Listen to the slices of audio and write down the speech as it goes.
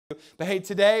But hey,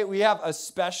 today we have a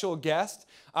special guest.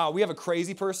 We have a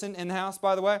crazy person in the house,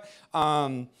 by the way.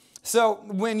 So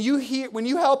when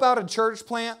you help out a church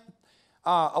plant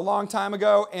a long time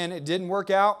ago and it didn't work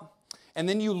out, and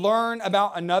then you learn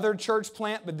about another church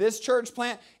plant, but this church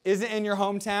plant isn't in your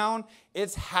hometown,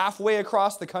 it's halfway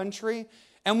across the country.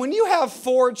 And when you have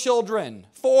 4 children,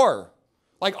 4,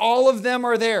 like all of them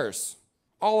are theirs.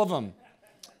 All of them.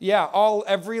 Yeah,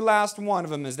 every last one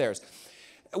of them is theirs.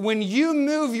 When you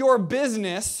move your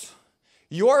business,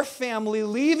 your family,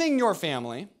 leaving your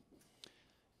family,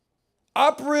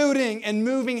 uprooting and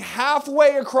moving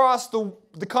halfway across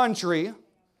the country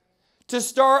to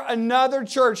start another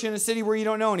church in a city where you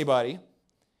don't know anybody.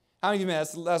 How many of you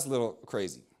know that's a little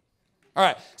crazy? All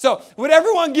right, so would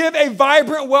everyone give a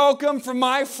vibrant welcome for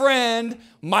my friend,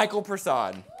 Michael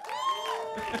Prasad.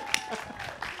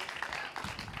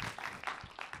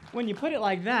 When you put it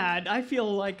like that, I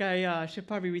feel like I should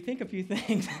probably rethink a few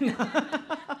things.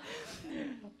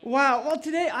 Wow. Well,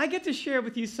 today I get to share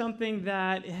with you something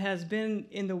that has been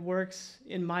in the works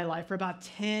in my life for about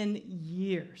 10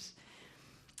 years.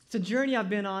 It's a journey I've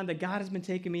been on that God has been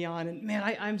taking me on. And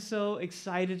man, I'm so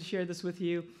excited to share this with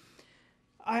you.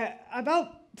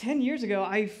 About 10 years ago,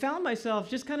 I found myself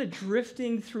just kind of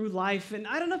drifting through life. And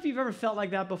I don't know if you've ever felt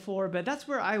like that before, but that's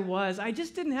where I was. I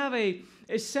just didn't have a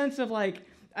sense of like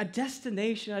a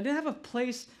destination. I didn't have a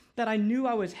place that I knew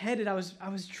I was headed. I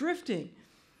was drifting.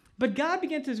 But God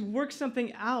began to work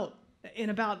something out in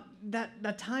about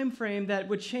that time frame that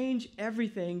would change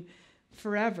everything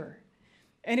forever.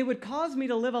 And it would cause me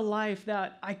to live a life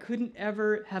that I couldn't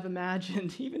ever have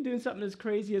imagined, even doing something as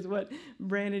crazy as what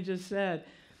Brandon just said.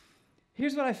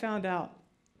 Here's what I found out.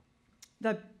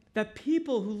 That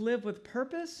people who live with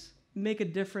purpose make a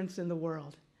difference in the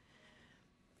world.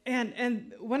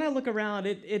 And when I look around,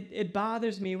 it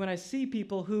bothers me when I see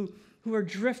people who are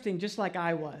drifting just like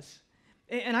I was.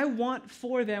 And I want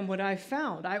for them what I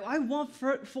found. I want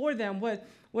for them what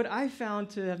I found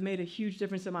to have made a huge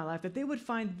difference in my life, that they would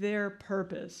find their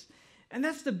purpose. And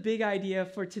that's the big idea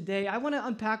for today. I want to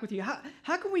unpack with you,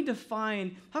 how can we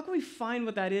find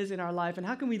what that is in our life, and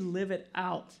how can we live it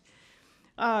out?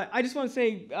 I just want to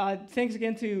say thanks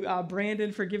again to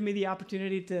Brandon for giving me the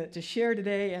opportunity to share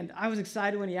today. And I was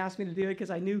excited when he asked me to do it because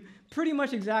I knew pretty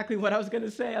much exactly what I was going to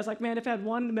say. I was like, man, if I had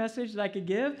one message that I could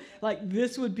give, like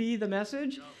this would be the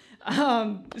message.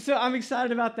 So I'm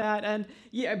excited about that. And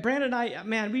yeah, Brandon and I,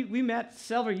 man, we met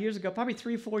several years ago, probably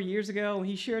 3-4 years ago, and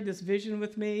he shared this vision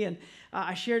with me. And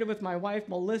I shared it with my wife,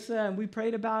 Melissa, and we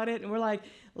prayed about it. And we're like,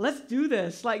 let's do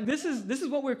this. Like, this is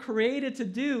what we're created to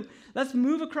do. Let's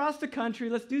move across the country.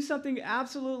 Let's do something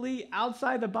absolutely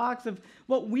outside the box of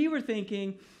what we were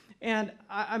thinking. And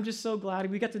I'm just so glad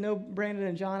we got to know Brandon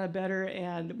and Jonna better.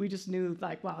 And we just knew,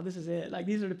 like, wow, this is it. Like,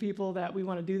 these are the people that we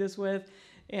want to do this with.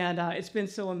 And it's been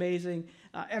so amazing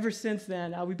ever since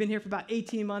then. We've been here for about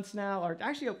 18 months now, or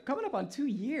actually coming up on 2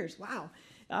 years. Wow.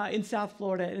 In South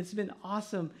Florida. And it's been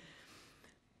awesome.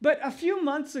 But a few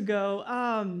months ago,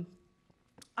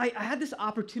 I had this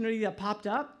opportunity that popped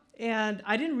up, and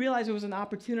I didn't realize it was an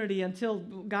opportunity until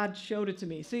God showed it to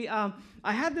me. See, I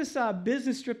had this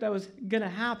business trip that was going to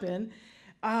happen,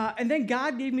 and then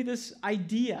God gave me this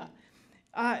idea.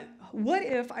 What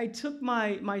if I took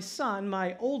my son,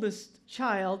 my oldest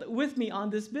child, with me on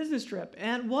this business trip?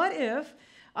 And what if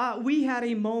we had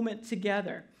a moment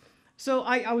together? So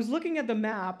I was looking at the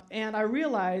map, and I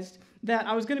realized that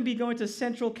I was going to be going to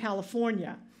Central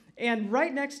California. And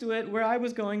right next to it, where I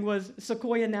was going, was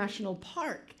Sequoia National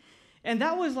Park. And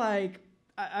that was like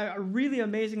a really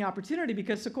amazing opportunity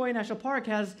because Sequoia National Park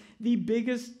has the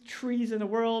biggest trees in the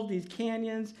world, these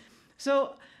canyons.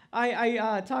 So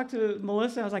I talked to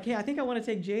Melissa. I was like, hey, I think I want to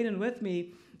take Jaden with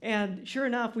me. And sure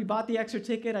enough, we bought the extra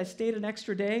ticket. I stayed an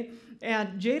extra day.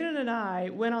 And Jaden and I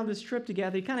went on this trip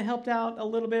together. He kind of helped out a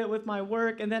little bit with my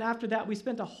work. And then after that, we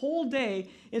spent a whole day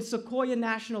in Sequoia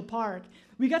National Park.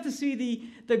 We got to see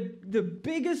the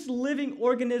biggest living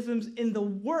organisms in the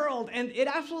world, and it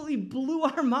absolutely blew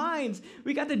our minds.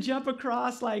 We got to jump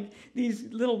across like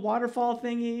these little waterfall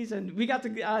thingies, and we got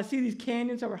to see these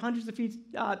canyons that were hundreds of feet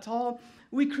tall.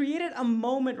 We created a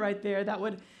moment right there that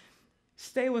would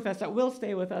stay with us, that will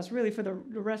stay with us really for the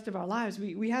rest of our lives.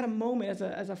 We had a moment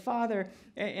as a father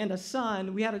and a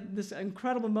son. We had this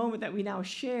incredible moment that we now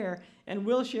share and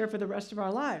will share for the rest of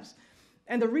our lives.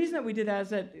 And the reason that we did that is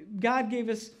that God gave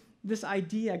us this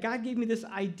idea. God gave me this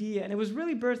idea, and it was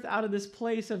really birthed out of this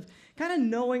place of kind of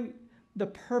knowing the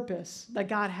purpose that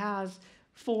God has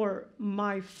for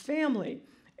my family.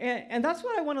 And that's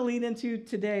what I want to lead into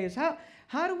today is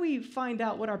how do we find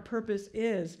out what our purpose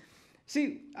is?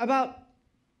 See, about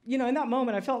in that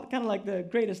moment, I felt kind of like the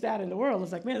greatest dad in the world. I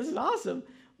was like, man, this is awesome.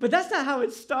 But that's not how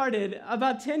it started.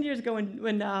 About 10 years ago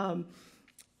when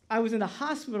I was in the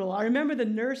hospital, I remember the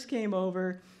nurse came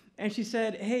over and she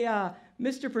said, hey,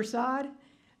 Mr. Prasad,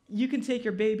 you can take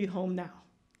your baby home now.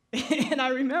 And I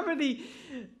remember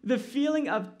the feeling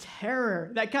of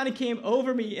terror that kind of came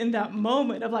over me in that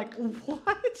moment of like,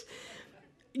 what?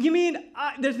 You mean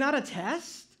there's not a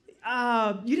test?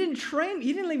 You didn't train me.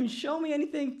 You didn't even show me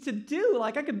anything to do.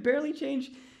 Like I could barely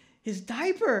change his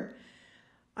diaper.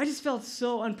 I just felt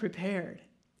so unprepared.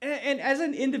 And as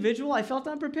an individual, I felt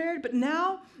unprepared, but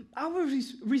now I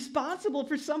was responsible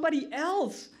for somebody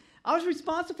else. I was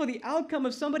responsible for the outcome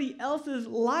of somebody else's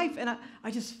life, and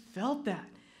I just felt that.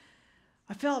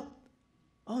 I felt,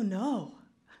 oh no,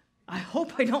 I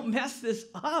hope I don't mess this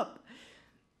up.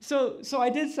 So I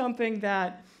did something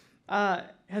that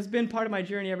has been part of my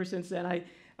journey ever since then.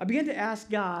 I began to ask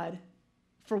God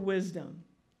for wisdom.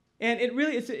 And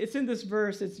it's in this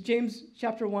verse. It's James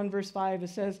chapter 1, verse 5. It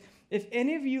says, if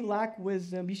any of you lack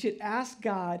wisdom, you should ask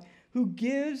God, who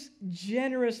gives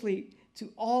generously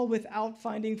to all without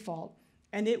finding fault,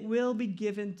 and it will be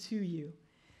given to you.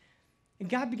 And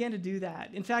God began to do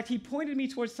that. In fact, he pointed me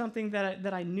towards something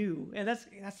that I knew. And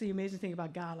that's the amazing thing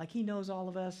about God. Like, he knows all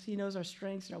of us. He knows our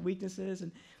strengths and our weaknesses.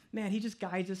 And, man, he just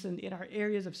guides us in our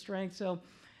areas of strength. So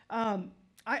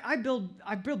I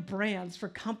build brands for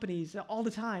companies all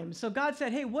the time. So God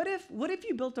said, hey, what if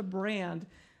you built a brand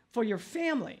for your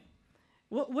family?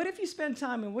 What if you spend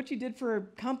time and what you did for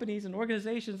companies and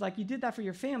organizations, like you did that for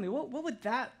your family? What would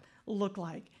that look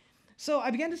like? So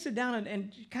I began to sit down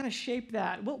and kind of shape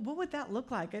that. What would that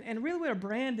look like? And really what a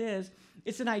brand is,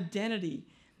 it's an identity.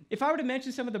 If I were to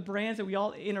mention some of the brands that we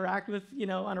all interact with,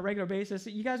 on a regular basis,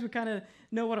 you guys would kind of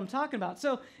know what I'm talking about.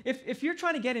 So if you're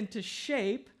trying to get into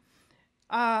shape,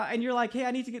 and you're like, hey,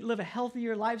 I need to live a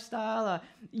healthier lifestyle,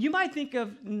 you might think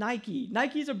of Nike.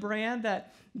 Nike's a brand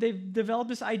that they've developed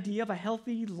this idea of a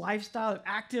healthy lifestyle, an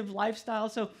active lifestyle.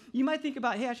 So you might think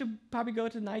about, hey, I should probably go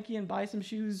to Nike and buy some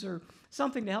shoes or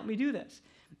something to help me do this.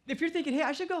 If you're thinking, hey,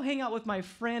 I should go hang out with my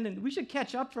friend and we should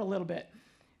catch up for a little bit,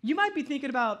 you might be thinking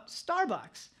about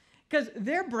Starbucks, because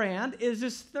their brand is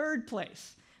this third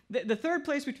place, the third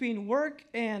place between work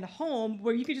and home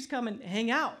where you can just come and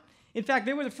hang out. In fact,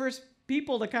 they were the first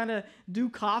people to kind of do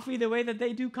coffee the way that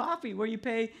they do coffee, where you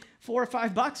pay $4 or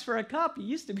 $5 for a cup. It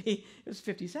used to be, it was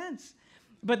 50 cents.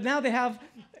 But now they have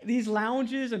these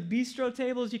lounges and bistro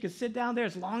tables. You can sit down there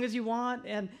as long as you want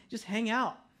and just hang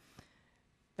out.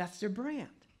 That's their brand.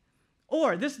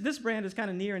 Or this brand is kind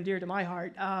of near and dear to my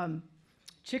heart,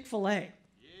 Chick-fil-A.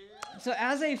 Yeah. So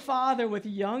as a father with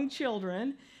young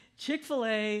children,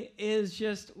 Chick-fil-A is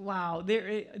just, wow,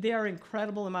 they are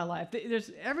incredible in my life.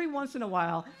 There's every once in a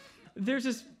while, there's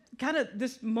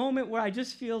this moment where I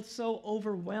just feel so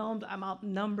overwhelmed. I'm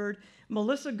outnumbered.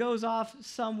 Melissa goes off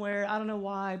somewhere. I don't know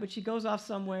why, but she goes off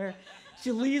somewhere.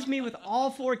 She leaves me with all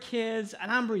 4 kids,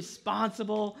 and I'm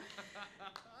responsible.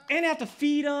 And I have to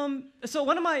feed them. So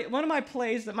one of my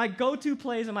plays, my go-to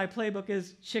plays in my playbook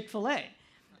is Chick-fil-A.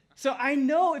 So I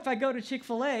know if I go to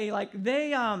Chick-fil-A, like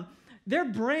their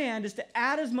brand is to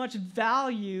add as much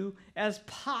value as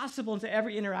possible into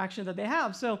every interaction that they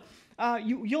have. So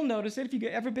you'll notice it if you've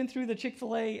ever been through the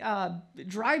Chick-fil-A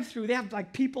drive-thru. They have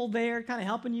like people there kind of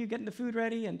helping you getting the food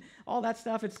ready and all that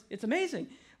stuff. It's amazing.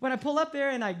 When I pull up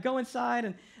there and I go inside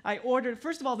and I order,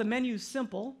 first of all, the menu's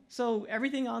simple. So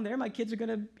everything on there, my kids are going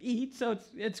to eat. So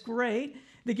it's great.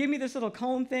 They give me this little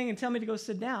cone thing and tell me to go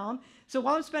sit down. So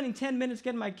while I'm spending 10 minutes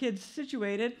getting my kids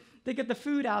situated, they get the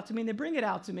food out to me and they bring it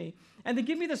out to me. And they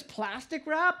give me this plastic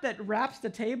wrap that wraps the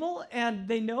table, and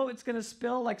they know it's going to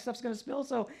spill, like stuff's going to spill.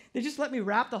 So they just let me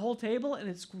wrap the whole table, and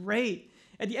it's great.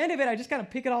 At the end of it, I just kind of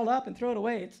pick it all up and throw it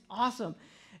away. It's awesome.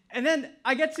 And then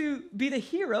I get to be the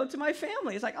hero to my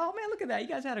family. It's like, oh, man, look at that. You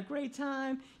guys had a great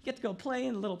time. You get to go play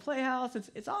in the little playhouse.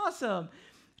 It's awesome.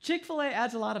 Chick-fil-A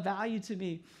adds a lot of value to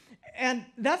me. And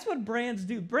that's what brands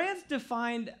do. Brands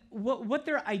define what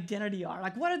their identity are.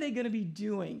 Like, what are they going to be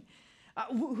doing?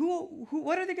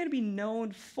 What are they going to be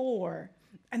known for?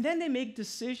 And then they make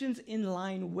decisions in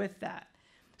line with that.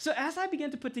 So as I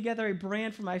began to put together a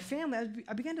brand for my family,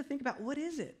 I began to think about, what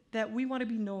is it that we want to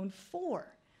be known for?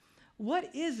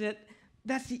 What is it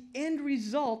that's the end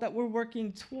result that we're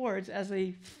working towards as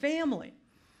a family?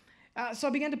 So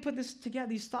I began to put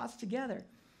these thoughts together.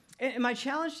 And my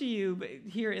challenge to you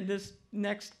here in this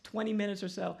next 20 minutes or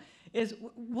so is,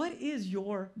 what is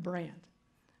your brand?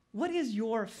 What is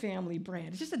your family brand?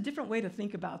 It's just a different way to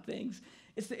think about things.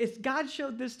 It's God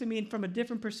showed this to me from a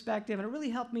different perspective, and it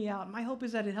really helped me out. My hope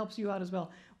is that it helps you out as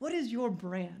well. What is your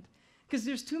brand? Because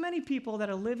there's too many people that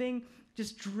are living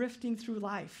just drifting through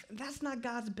life. That's not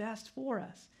God's best for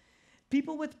us.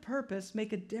 People with purpose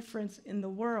make a difference in the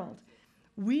world.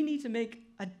 We need to make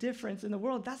a difference in the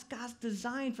world. That's God's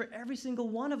design for every single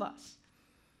one of us.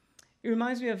 It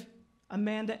reminds me of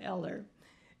Amanda Eller.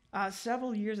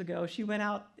 Several years ago, she went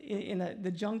out in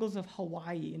the jungles of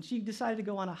Hawaii, and she decided to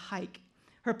go on a hike.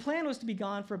 Her plan was to be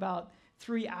gone for about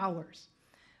 3 hours,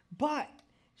 but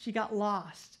she got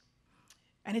lost,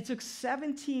 and it took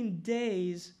 17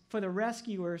 days for the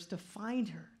rescuers to find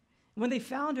her. When they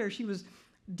found her, she was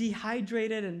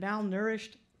dehydrated and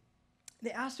malnourished.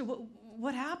 They asked her,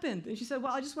 what happened? And she said,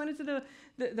 well, I just went into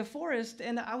the forest,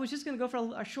 and I was just going to go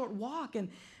for a short walk, and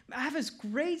I have this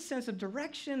great sense of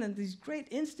direction and these great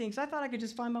instincts. I thought I could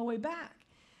just find my way back.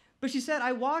 But she said,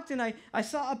 I walked, and I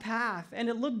saw a path, and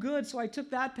it looked good, so I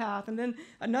took that path, and then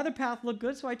another path looked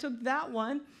good, so I took that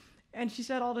one. And she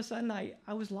said, all of a sudden,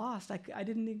 I was lost. I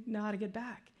didn't know how to get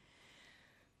back.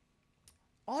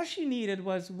 All she needed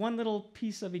was one little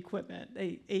piece of equipment,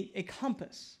 a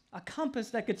compass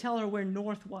that could tell her where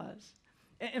north was.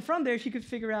 And from there, she could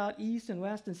figure out east and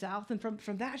west and south, and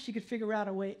from that, she could figure out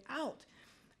a way out.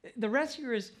 The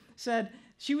rescuers said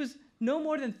she was no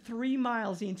more than 3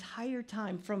 miles the entire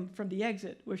time from the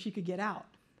exit where she could get out.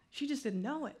 She just didn't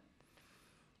know it.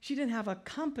 She didn't have a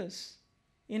compass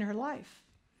in her life.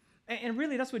 And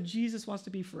really, that's what Jesus wants to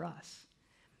be for us.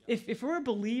 If we're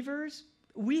believers,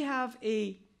 we have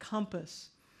a compass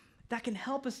that can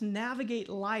help us navigate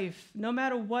life. No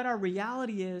matter what our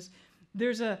reality is,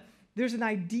 there's an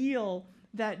ideal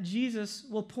that Jesus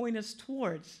will point us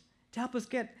towards to help us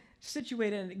get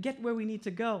situated and get where we need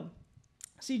to go.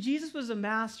 See, Jesus was a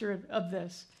master of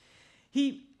this.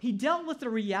 He dealt with the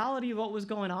reality of what was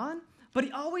going on, but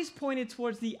he always pointed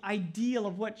towards the ideal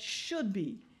of what should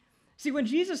be. See, when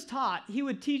Jesus taught, he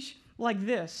would teach like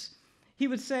this. He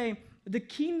would say, the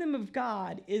kingdom of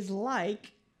God is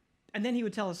like, and then he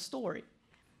would tell a story.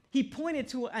 He pointed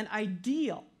to an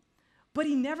ideal, but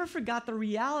he never forgot the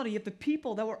reality of the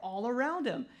people that were all around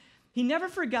him. He never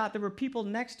forgot there were people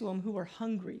next to him who were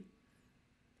hungry.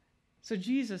 So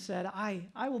Jesus said,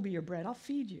 I will be your bread. I'll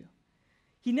feed you.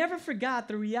 He never forgot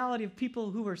the reality of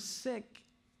people who were sick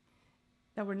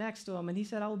that were next to him. And he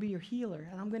said, I will be your healer,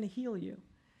 and I'm going to heal you.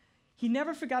 He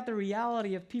never forgot the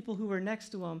reality of people who were next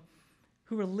to him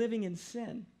who were living in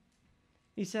sin.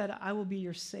 He said, I will be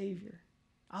your Savior.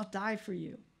 I'll die for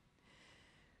you.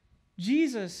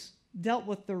 Jesus dealt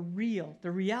with the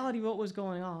reality of what was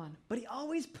going on, but he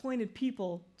always pointed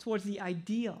people towards the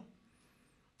ideal.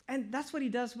 And that's what he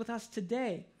does with us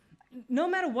today. No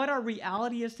matter what our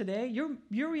reality is today, your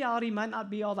reality might not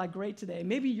be all that great today.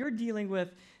 Maybe you're dealing with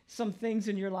some things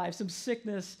in your life, some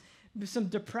sickness, some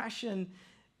depression,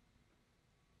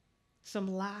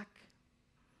 some lack.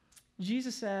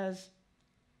 Jesus says,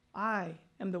 I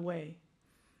am the way.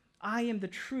 I am the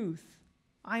truth.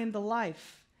 I am the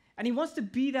life. And he wants to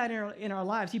be that in our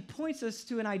lives. He points us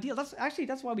to an ideal.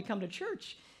 That's why we come to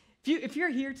church. If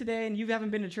you're here today and you haven't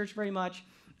been to church very much,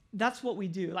 that's what we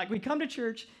do. Like, we come to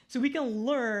church so we can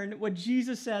learn what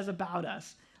Jesus says about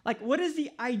us. Like, what is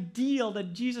the ideal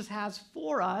that Jesus has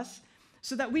for us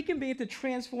so that we can be able to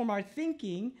transform our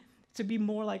thinking to be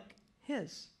more like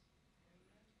his.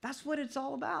 That's what it's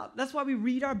all about. That's why we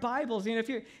read our Bibles. You know,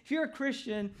 if you're a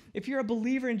Christian, if you're a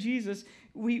believer in Jesus,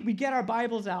 we get our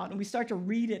Bibles out and we start to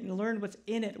read it and learn what's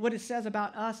in it, what it says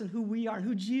about us and who we are and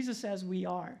who Jesus says we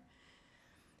are.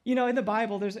 You know, in the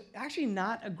Bible, there's actually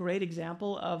not a great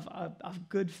example of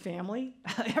good family.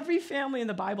 Every family in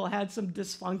the Bible had some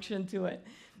dysfunction to it.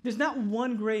 There's not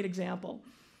one great example.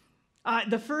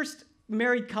 The first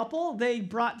married couple, they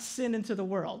brought sin into the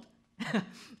world.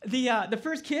 The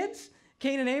first kids,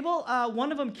 Cain and Abel,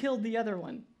 one of them killed the other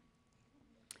one.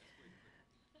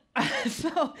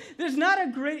 So there's not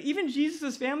a great, even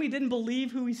Jesus' family didn't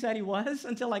believe who he said he was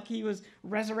until he was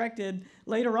resurrected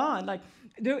later on.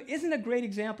 There isn't a great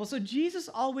example. So Jesus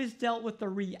always dealt with the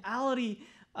reality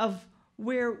of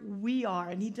where we are,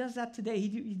 and he does that today. He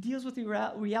deals with the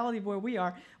reality of where we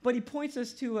are, but he points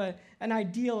us to an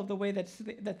ideal of the way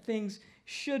that things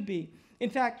should be. In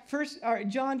fact,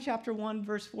 John chapter 1,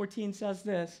 verse 14 says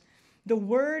this, "The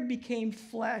Word became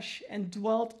flesh and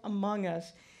dwelt among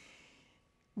us."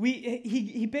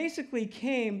 He basically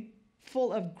came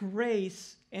full of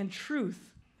grace and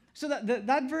truth. So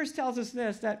that verse tells us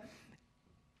this, that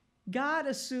God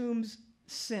assumes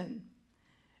sin,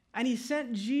 and he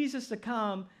sent Jesus to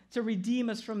come to redeem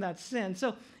us from that sin.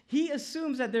 So he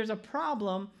assumes that there's a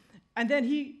problem, and then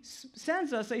he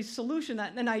sends us a solution,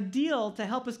 an ideal to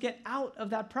help us get out of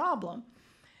that problem.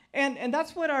 And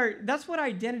that's what our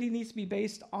identity needs to be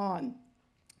based on.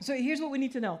 So here's what we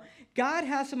need to know. God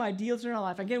has some ideals in our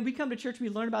life. Again, we come to church, we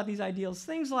learn about these ideals.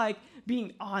 Things like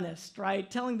being honest, right?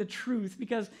 Telling the truth,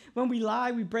 because when we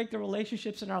lie, we break the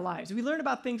relationships in our lives. We learn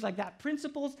about things like that,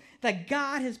 principles that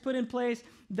God has put in place.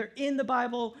 They're in the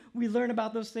Bible. We learn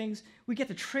about those things. We get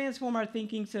to transform our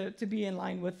thinking to be in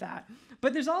line with that.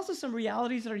 But there's also some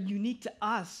realities that are unique to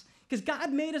us, because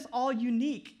God made us all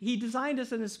unique. He designed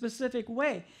us in a specific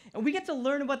way. And we get to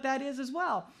learn what that is as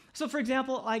well. So for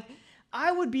example, like,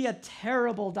 I would be a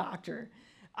terrible doctor.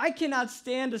 I cannot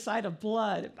stand the sight of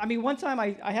blood. I mean, one time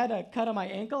I had a cut on my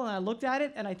ankle, and I looked at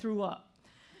it, and I threw up.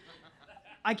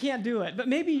 I can't do it. But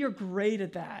maybe you're great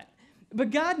at that. But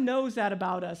God knows that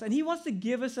about us, and he wants to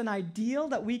give us an ideal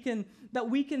that we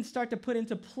can start to put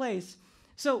into place.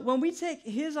 So when we take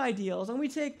his ideals and we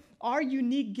take our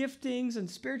unique giftings and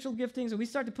spiritual giftings and we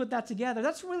start to put that together,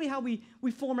 that's really how we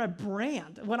form a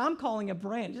brand, what I'm calling a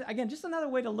brand. Again, just another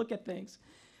way to look at things.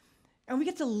 And we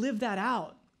get to live that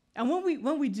out. And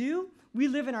when we do, we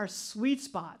live in our sweet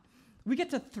spot. We get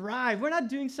to thrive. We're not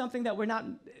doing something that we're not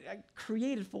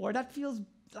created for. That feels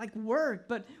like work,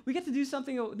 but we get to do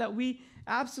something that we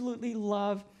absolutely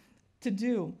love to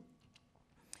do.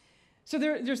 So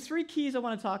there's 3 keys I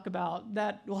want to talk about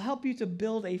that will help you to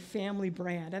build a family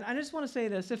brand. And I just want to say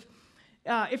this.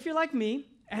 If you're like me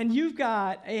and you've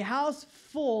got a house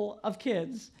full of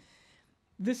kids,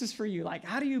 this is for you. Like,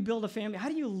 how do you build a family? How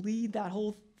do you lead that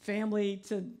whole family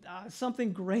to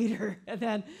something greater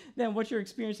than what you're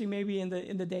experiencing maybe in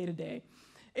the day-to-day?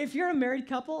 If you're a married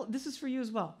couple, this is for you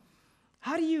as well.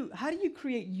 How do you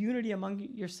create unity among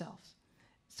yourselves,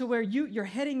 so where you're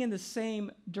heading in the same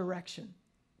direction?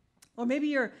 Or maybe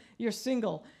you're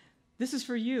single. This is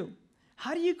for you.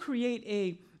 How do you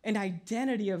create an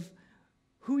identity of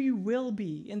who you will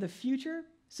be in the future,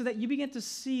 so that you begin to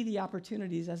see the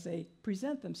opportunities as they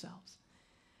present themselves?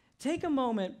 Take a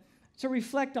moment to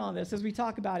reflect on this as we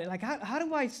talk about it. Like, how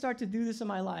do I start to do this in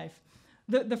my life?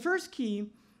 The first key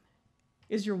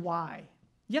is your why.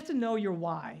 You have to know your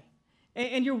why.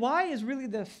 And your why is really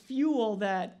the fuel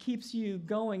that keeps you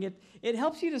going. It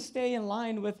helps you to stay in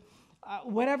line with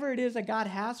whatever it is that God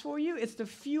has for you. It's the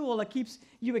fuel that keeps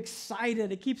you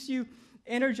excited. It keeps you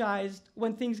energized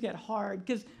when things get hard,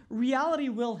 because reality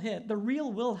will hit. The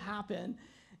real will happen.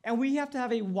 And we have to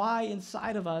have a why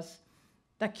inside of us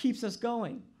that keeps us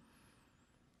going.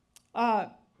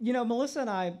 Melissa and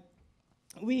I,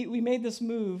 we made this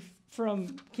move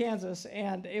from Kansas,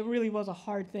 and it really was a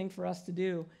hard thing for us to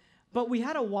do. But we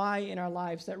had a why in our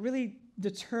lives that really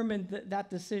determined that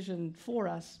decision for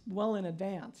us well in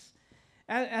advance.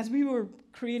 As we were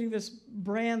creating this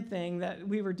brand thing that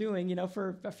we were doing,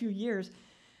 for a few years,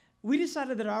 we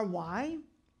decided that our why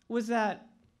was that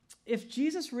if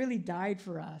Jesus really died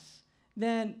for us,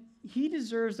 then he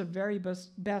deserves the very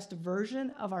best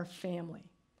version of our family.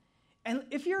 And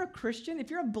if you're a Christian, if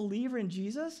you're a believer in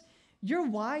Jesus, your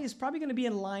why is probably going to be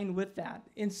in line with that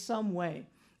in some way.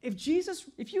 If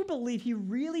you believe he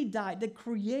really died, the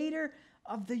creator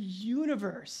of the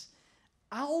universe,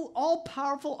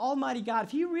 all-powerful, almighty God,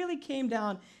 if he really came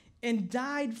down and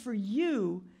died for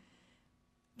you,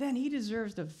 then he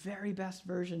deserves the very best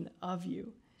version of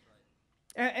you.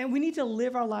 And we need to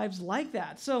live our lives like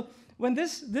that. So when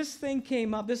this thing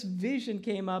came up, this vision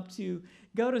came up to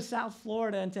go to South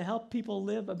Florida and to help people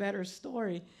live a better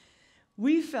story,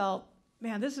 we felt,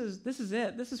 man, this is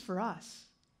it. This is for us.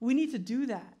 We need to do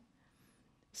that.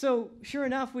 So sure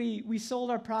enough, we sold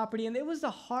our property, and it was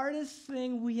the hardest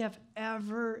thing we have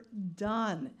ever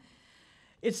done.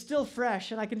 It's still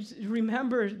fresh, and I can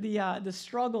remember the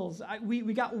struggles.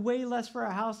 We got way less for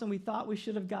our house than we thought we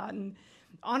should have gotten.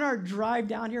 On our drive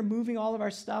down here, moving all of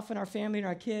our stuff and our family and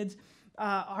our kids,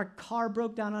 our car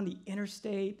broke down on the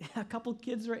interstate. A couple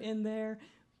kids were in there.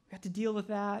 We had to deal with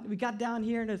that. We got down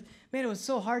here, and it was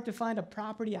so hard to find a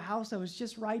property, a house that was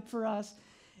just right for us.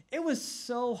 It was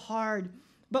so hard.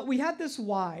 But we had this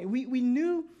why. We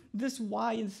knew this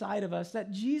why inside of us,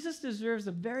 that Jesus deserves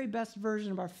the very best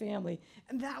version of our family.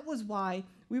 And that was why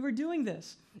we were doing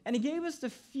this. And he gave us the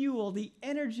fuel, the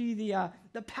energy,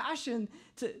 the passion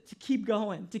to keep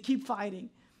going, to keep fighting.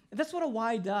 And that's what a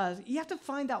why does. You have to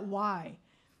find that why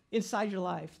inside your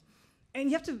life. And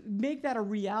you have to make that a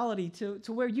reality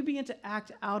to where you begin to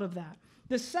act out of that.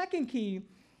 The second key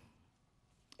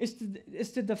is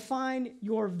to define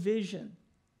your vision.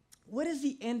 What is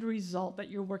the end result that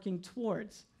you're working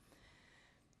towards?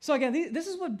 So again, this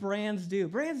is what brands do.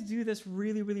 Brands do this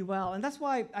really, really well. And that's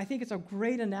why I think it's a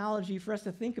great analogy for us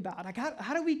to think about. Like,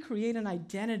 how do we create an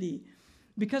identity?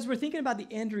 Because we're thinking about the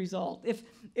end result.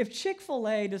 If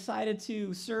Chick-fil-A decided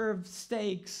to serve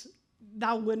steaks,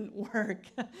 that wouldn't work.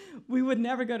 We would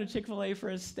never go to Chick-fil-A for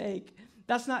a steak.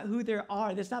 That's not who they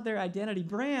are. That's not their identity.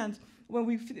 Brands, when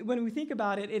we think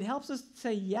about it, it helps us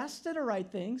say yes to the right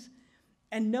things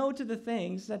and no to the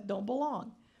things that don't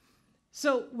belong.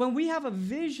 So when we have a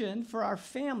vision for our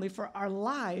family, for our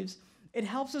lives, it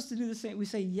helps us to do the same. We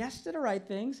say yes to the right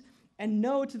things and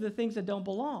no to the things that don't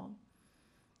belong.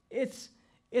 It's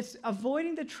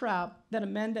avoiding the trap that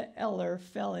Amanda Eller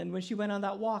fell in when she went on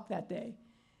that walk that day.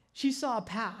 She saw a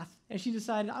path, and she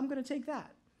decided, I'm going to take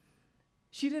that.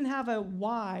 She didn't have a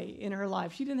why in her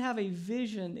life. She didn't have a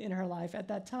vision in her life at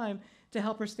that time to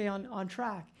help her stay on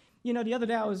track. You know, the other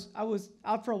day I was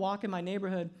out for a walk in my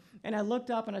neighborhood, and I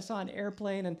looked up and I saw an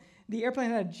airplane, and the airplane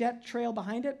had a jet trail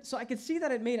behind it, so I could see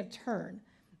that it made a turn.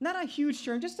 Not a huge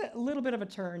turn, just a little bit of a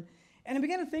turn. And I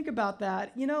began to think about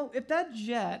that. You know, if that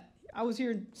jet, I was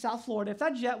here in South Florida, if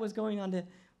that jet was going on the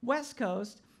West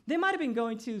Coast, they might have been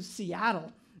going to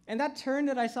Seattle. And that turn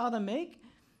that I saw them make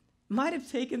might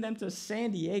have taken them to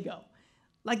San Diego.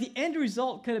 Like the end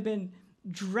result could have been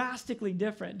drastically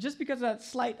different just because of that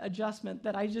slight adjustment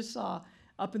that I just saw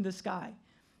up in the sky.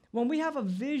 When we have a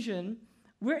vision,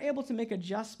 we're able to make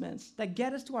adjustments that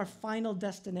get us to our final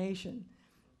destination.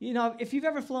 You know, if you've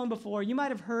ever flown before, you might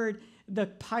have heard the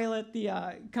pilot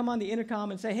come on the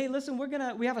intercom and say, hey, listen,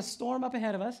 we have a storm up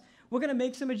ahead of us. We're going to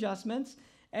make some adjustments,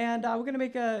 and we're going to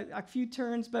make a few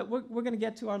turns, but we're going to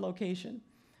get to our location.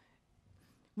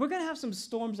 We're going to have some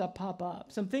storms that pop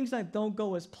up, some things that don't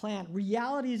go as planned.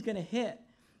 Reality is going to hit.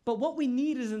 But what we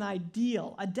need is an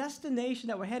ideal, a destination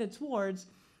that we're headed towards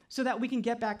so that we can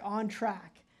get back on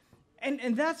track.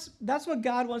 And that's what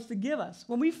God wants to give us.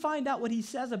 When we find out what he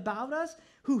says about us,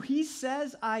 who he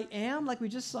says I am, like we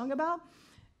just sung about,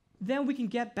 then we can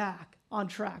get back on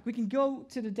track. We can go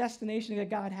to the destination that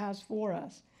God has for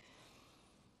us.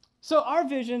 So our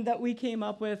vision that we came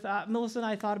up with, Melissa and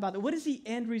I thought about it. What is the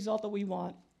end result that we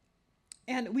want?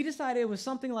 And we decided it was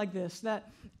something like this,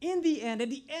 that in the end, at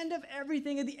the end of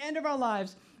everything, at the end of our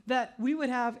lives, that we would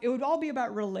have, it would all be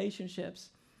about relationships.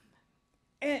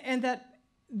 And that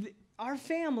our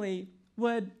family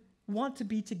would want to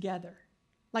be together.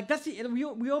 Like we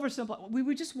oversimplify. We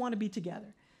would just want to be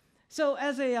together. So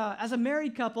as a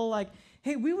married couple, like,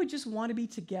 hey, we would just want to be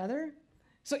together.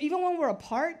 So even when we're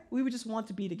apart, we would just want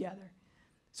to be together.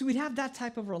 So we'd have that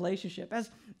type of relationship.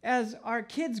 As our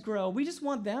kids grow, we just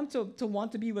want them to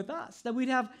want to be with us. That we'd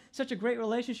have such a great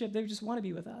relationship, they would just want to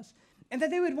be with us. And that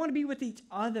they would want to be with each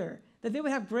other. That they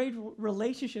would have great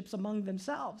relationships among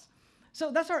themselves. So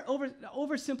that's our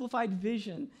oversimplified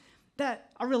vision, that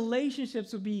our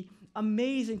relationships would be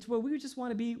amazing to where we would just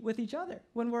want to be with each other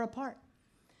when we're apart.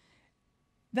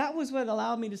 That was what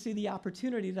allowed me to see the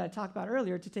opportunity that I talked about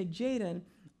earlier to take Jaden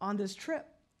on this trip.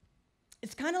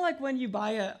 It's kind of like when you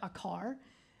buy a car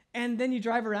and then you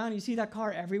drive around and you see that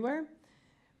car everywhere.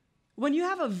 When you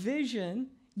have a vision,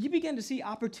 you begin to see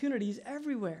opportunities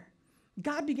everywhere.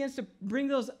 God begins to bring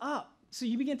those up so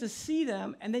you begin to see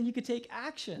them and then you could take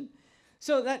action.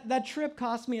 So that trip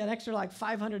cost me an extra like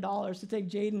 $500 to take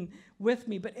Jaden with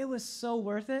me, but it was so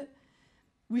worth it.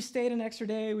 We stayed an extra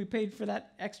day. We paid for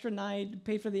that extra night,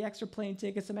 paid for the extra plane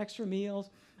tickets, some extra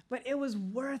meals. But it was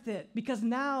worth it because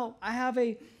now I have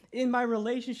in my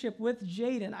relationship with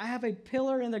Jaden, I have a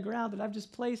pillar in the ground that I've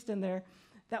just placed in there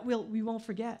that we won't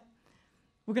forget.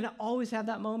 We're going to always have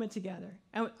that moment together.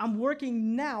 And I'm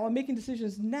working now, I'm making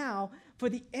decisions now for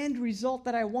the end result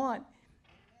that I want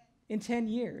in 10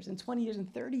 years, in 20 years, in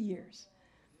 30 years.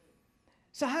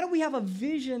 So how do we have a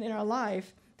vision in our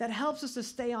life that helps us to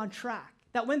stay on track?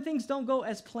 That when things don't go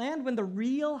as planned, when the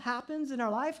real happens in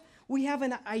our life, we have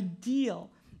an ideal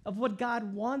of what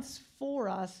God wants for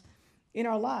us in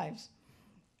our lives.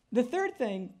 The third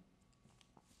thing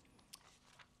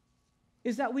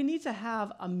is that we need to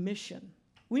have a mission.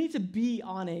 We need to be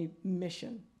on a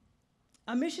mission.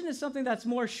 A mission is something that's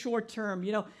more short-term.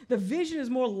 You know, the vision is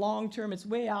more long-term. It's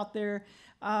way out there.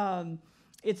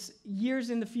 It's years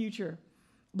in the future.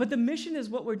 But the mission is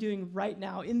what we're doing right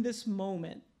now in this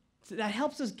moment. So that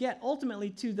helps us get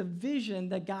ultimately to the vision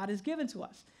that God has given to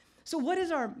us. So what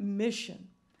is our mission?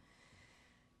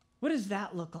 What does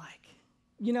that look like?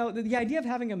 You know, the idea of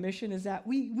having a mission is that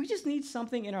we just need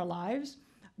something in our lives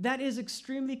that is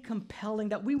extremely compelling,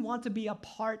 that we want to be a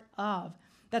part of,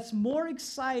 that's more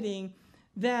exciting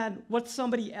than what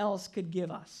somebody else could give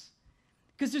us.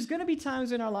 Because there's going to be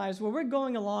times in our lives where we're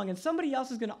going along and somebody else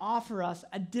is going to offer us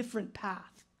a different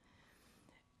path.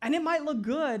 And it might look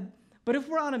good, but if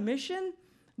we're on a mission,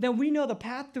 then we know the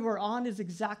path that we're on is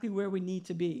exactly where we need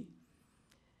to be.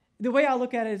 The way I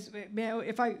look at it is, man,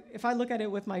 if I look at it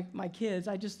with my kids,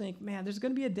 I just think, man, there's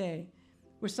going to be a day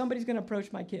where somebody's going to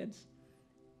approach my kids,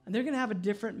 and they're going to have a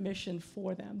different mission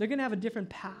for them. They're going to have a different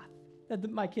path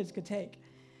that my kids could take.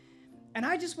 And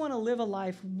I just want to live a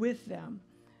life with them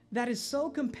that is so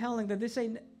compelling that they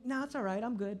say, no, it's all right,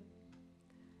 I'm good.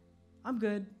 I'm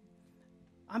good.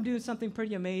 I'm doing something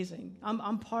pretty amazing.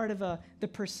 I'm part of the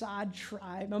Prasad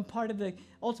tribe.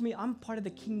 Ultimately, I'm part of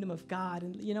the kingdom of God.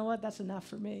 And you know what? That's enough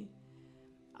for me.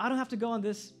 I don't have to go on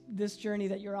this journey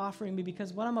that you're offering me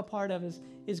because what I'm a part of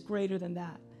is greater than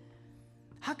that.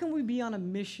 How can we be on a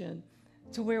mission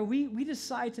to where we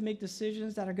decide to make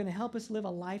decisions that are going to help us live a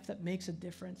life that makes a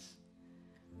difference?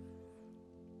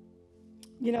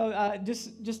 You know,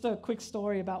 just a quick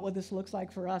story about what this looks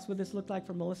like for us, what this looked like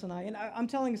for Melissa and I. And I'm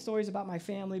telling stories about my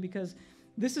family because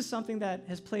this is something that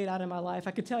has played out in my life.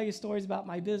 I could tell you stories about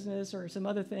my business or some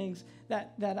other things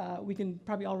that we can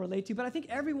probably all relate to. But I think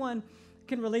everyone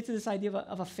can relate to this idea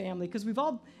of a family because we've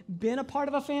all been a part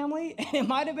of a family. It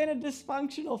might have been a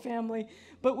dysfunctional family,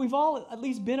 but we've all at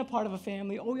least been a part of a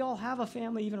family, or we all have a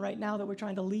family even right now that we're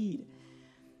trying to lead.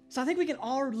 So I think we can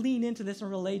all lean into this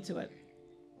and relate to it.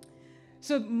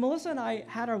 So Melissa and I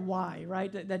had our why,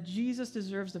 right? That Jesus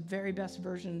deserves the very best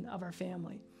version of our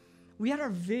family. We had our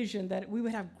vision that we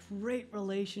would have great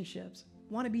relationships,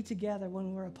 want to be together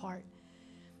when we're apart.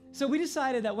 So we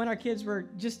decided that when our kids were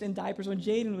just in diapers, when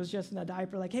Jaden was just in a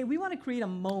diaper, like, hey, we want to create a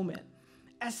moment.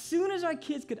 As soon as our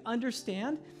kids could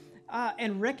understand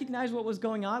and recognize what was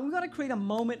going on, we want to create a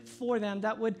moment for them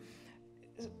that would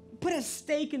put a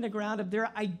stake in the ground of their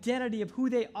identity of who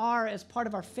they are as part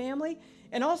of our family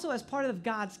and also as part of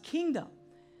God's kingdom.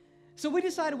 So we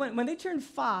decided when they turned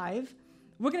 5,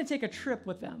 we're going to take a trip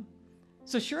with them.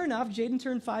 So sure enough, Jaden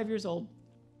turned 5 years old.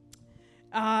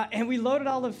 And we loaded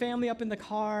all the family up in the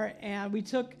car, and we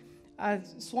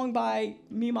swung by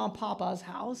Mima and Papa's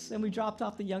house, and we dropped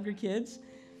off the younger kids.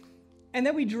 And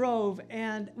then we drove,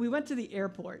 and we went to the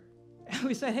airport. And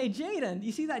we said, hey, Jaden,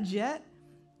 you see that jet?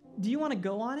 Do you want to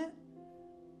go on it?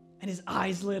 And his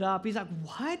eyes lit up. He's like,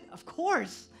 what? Of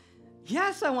course.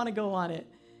 Yes, I want to go on it.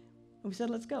 And we said,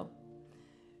 let's go.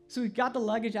 So we got the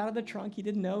luggage out of the trunk. He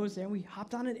didn't know it was there. We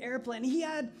hopped on an airplane. He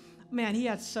had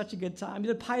such a good time.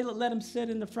 The pilot let him sit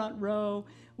in the front row.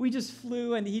 We just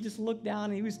flew, and he just looked down,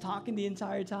 and he was talking the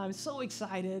entire time. So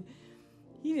excited.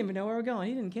 He didn't even know where we were going.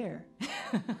 He didn't care.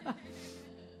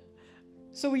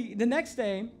 So the next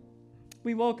day,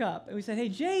 we woke up, and we said, hey,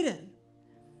 Jaden.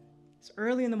 It's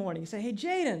early in the morning. He said, hey,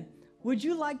 Jaden, would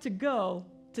you like to go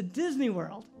to Disney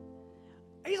World?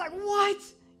 And he's like, what?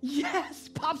 Yes,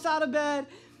 pops out of bed.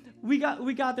 We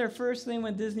got there first thing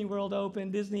when Disney World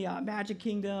opened, Disney Magic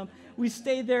Kingdom. We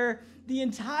stayed there the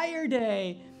entire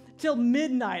day till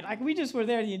midnight. Like, we just were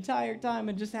there the entire time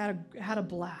and just had a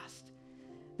blast.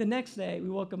 The next day, we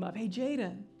woke him up. Hey,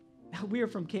 Jaden. We were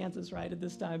from Kansas, right, at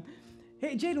this time.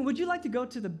 Hey, Jaden, would you like to go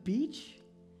to the beach?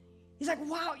 He's like,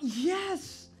 wow,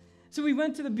 yes. So we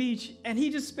went to the beach, and he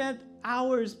just spent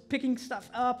hours picking stuff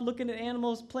up, looking at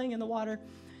animals, playing in the water.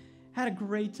 Had a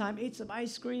great time, ate some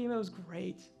ice cream. It was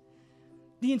great.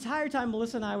 The entire time,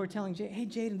 Melissa and I were telling Jaden, hey,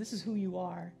 Jaden, this is who you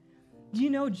are. Do you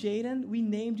know, Jaden, we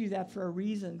named you that for a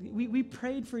reason. We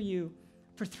prayed for you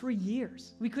for 3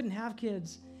 years. We couldn't have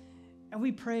kids. And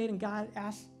we prayed, and God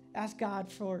asked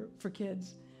God for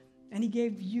kids. And he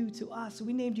gave you to us. So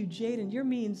we named you Jaden. Your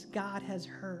means God has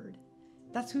heard.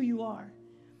 That's who you are.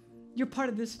 You're part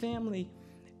of this family.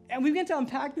 And we began to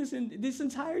unpack this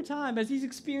entire time as he's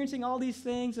experiencing all these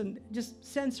things and just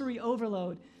sensory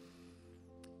overload.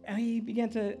 And he began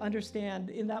to understand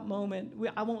in that moment,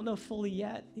 I won't know fully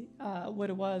yet what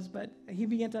it was, but he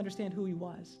began to understand who he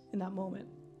was in that moment.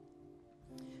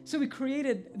 So we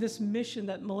created this mission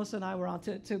that Melissa and I were on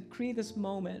to create this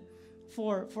moment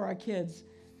for our kids.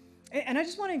 And I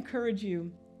just want to encourage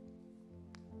you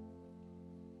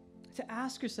to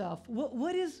ask yourself,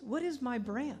 what is my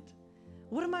brand?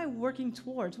 What am I working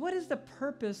towards? What is the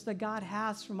purpose that God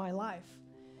has for my life?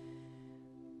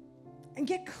 And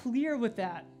get clear with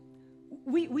that.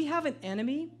 We have an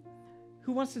enemy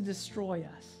who wants to destroy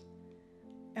us.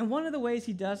 And one of the ways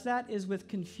he does that is with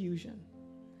confusion.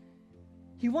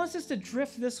 He wants us to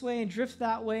drift this way and drift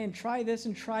that way and try this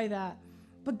and try that.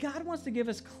 But God wants to give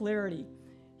us clarity.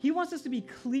 He wants us to be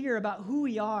clear about who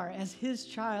we are as his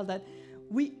child, that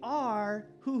we are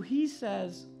who he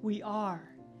says we are.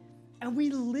 And we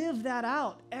live that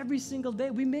out every single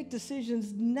day. We make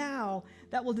decisions now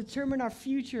that will determine our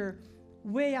future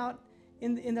way out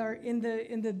in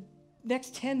the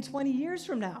next 10, 20 years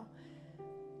from now.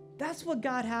 That's what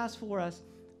God has for us.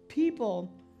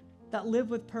 People that live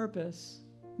with purpose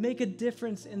make a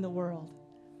difference in the world.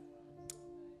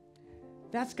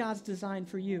 That's God's design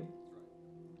for you.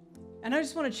 And I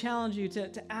just want to challenge you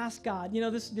to ask God. You know,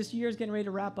 this year is getting ready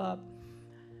to wrap up.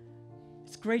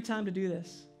 It's a great time to do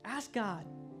this. Ask God.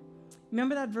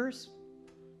 Remember that verse?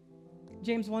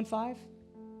 James 1:5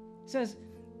 says,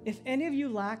 if any of you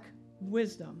lack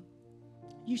wisdom,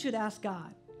 you should ask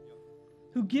God,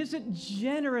 who gives it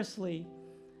generously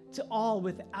to all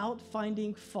without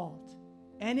finding fault,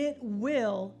 and it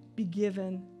will be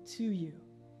given to you.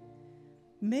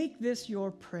 Make this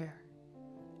your prayer.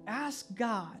 Ask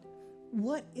God,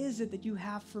 what is it that you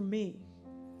have for me?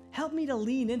 Help me to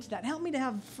lean into that. Help me to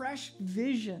have fresh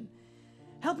vision.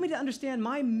 Help me to understand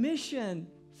my mission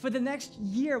for the next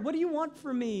year. What do you want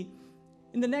for me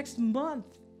in the next month?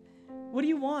 What do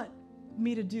you want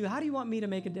me to do? How do you want me to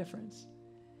make a difference?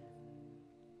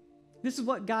 This is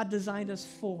what God designed us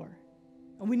for.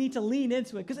 And we need to lean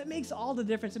into it because it makes all the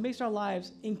difference. It makes our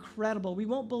lives incredible. We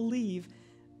won't believe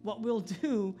what we'll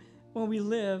do when we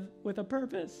live with a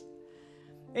purpose.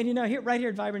 And right here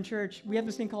at Vibrant Church, we have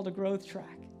this thing called a growth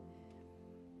track.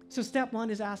 So step 1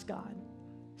 is ask God.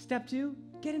 Step 2,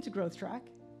 get into growth track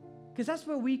because that's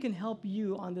where we can help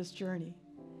you on this journey.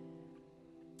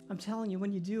 I'm telling you,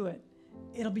 when you do it,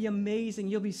 it'll be amazing.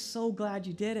 You'll be so glad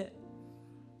you did it.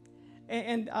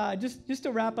 And just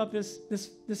to wrap up this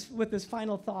with this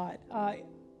final thought,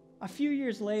 a few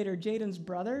years later, Jaden's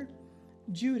brother,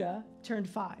 Judah, turned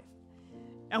 5.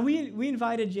 And we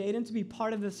invited Jaden to be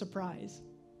part of the surprise.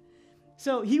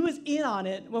 So he was in on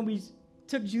it when we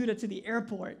took Judah to the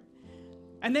airport.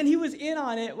 And then he was in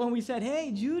on it when we said,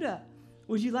 hey, Judah,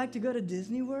 would you like to go to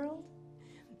Disney World?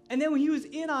 And then he was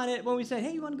in on it when we said,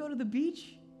 hey, you want to go to the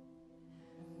beach?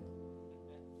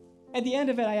 At the end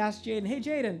of it, I asked Jaden, hey,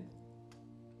 Jaden,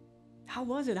 how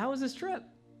was it? How was this trip?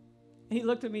 And he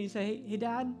looked at me and said, hey,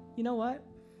 Dad, you know what?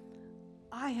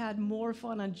 I had more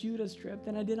fun on Judah's trip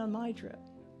than I did on my trip.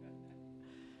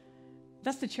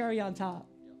 That's the cherry on top.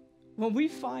 When we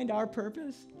find our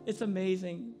purpose, it's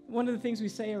amazing. One of the things we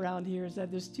say around here is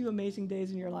that there's 2 amazing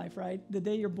days in your life, right? The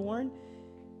day you're born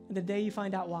and the day you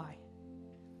find out why.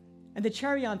 And the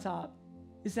cherry on top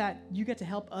is that you get to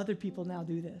help other people now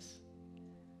do this.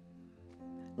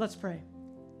 Let's pray.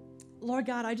 Lord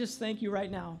God, I just thank you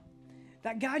right now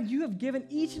that, God, you have given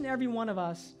each and every one of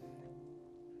us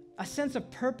a sense of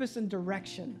purpose and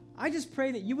direction. I just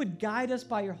pray that you would guide us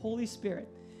by your Holy Spirit,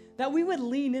 that we would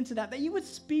lean into that you would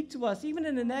speak to us even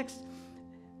in the next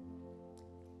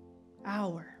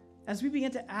hour as we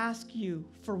begin to ask you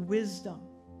for wisdom,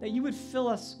 that you would fill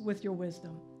us with your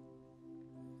wisdom,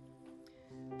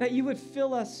 that you would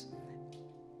fill us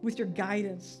with your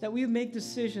guidance, that we would make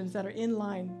decisions that are in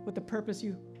line with the purpose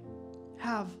you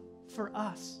have for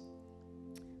us,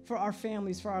 for our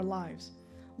families, for our lives.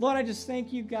 Lord, I just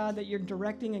thank you, God, that you're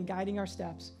directing and guiding our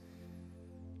steps.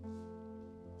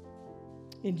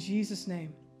 In Jesus'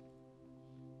 name.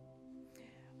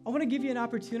 I want to give you an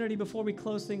opportunity before we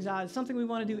close things out. It's something we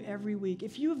want to do every week.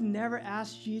 If you have never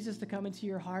asked Jesus to come into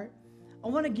your heart, I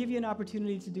want to give you an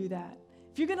opportunity to do that.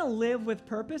 If you're going to live with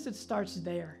purpose, it starts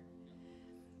there.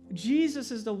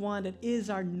 Jesus is the one that is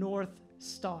our North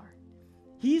Star.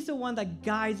 He's the one that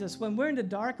guides us. When we're in the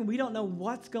dark and we don't know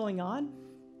what's going on,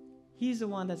 he's the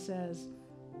one that says,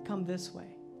 come this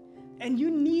way. And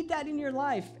you need that in your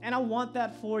life, and I want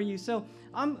that for you. So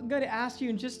I'm going to ask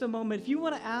you in just a moment, if you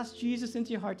want to ask Jesus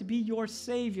into your heart to be your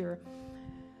Savior,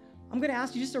 I'm going to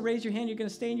ask you just to raise your hand. You're going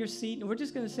to stay in your seat, and we're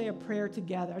just going to say a prayer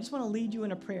together. I just want to lead you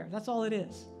in a prayer. That's all it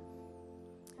is.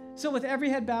 So with every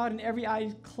head bowed and every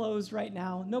eye closed right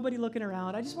now, nobody looking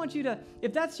around, I just want you to,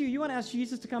 if that's you, you want to ask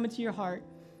Jesus to come into your heart,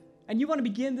 and you want to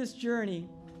begin this journey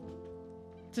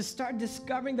to start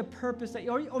discovering the purpose that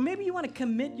or maybe you want to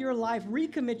commit your life,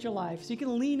 recommit your life so you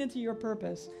can lean into your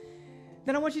purpose,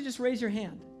 then I want you to just raise your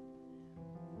hand.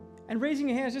 And raising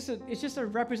your hand is just a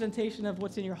representation of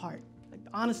what's in your heart. Like,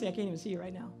 honestly, I can't even see you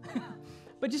right now.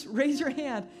 But just raise your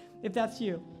hand if that's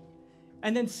you.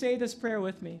 And then say this prayer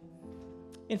with me.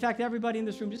 In fact, everybody in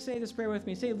this room, just say this prayer with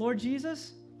me. Say, Lord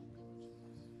Jesus,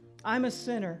 I'm a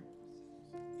sinner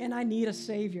and I need a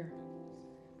Savior.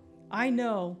 I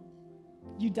know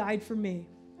you died for me,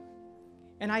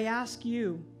 and I ask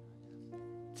you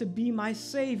to be my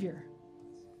Savior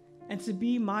and to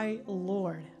be my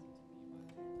Lord.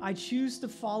 I choose to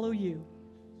follow you.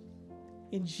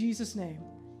 In Jesus' name,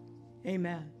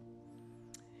 amen.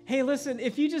 Hey, listen,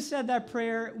 if you just said that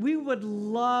prayer, we would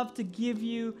love to give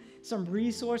you some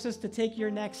resources to take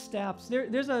your next steps.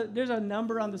 There's a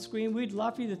number on the screen. We'd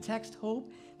love for you to text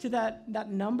HOPE to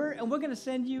that number, and we're going to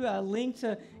send you a link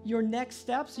to your next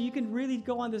steps so you can really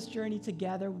go on this journey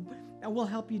together, and we'll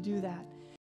help you do that.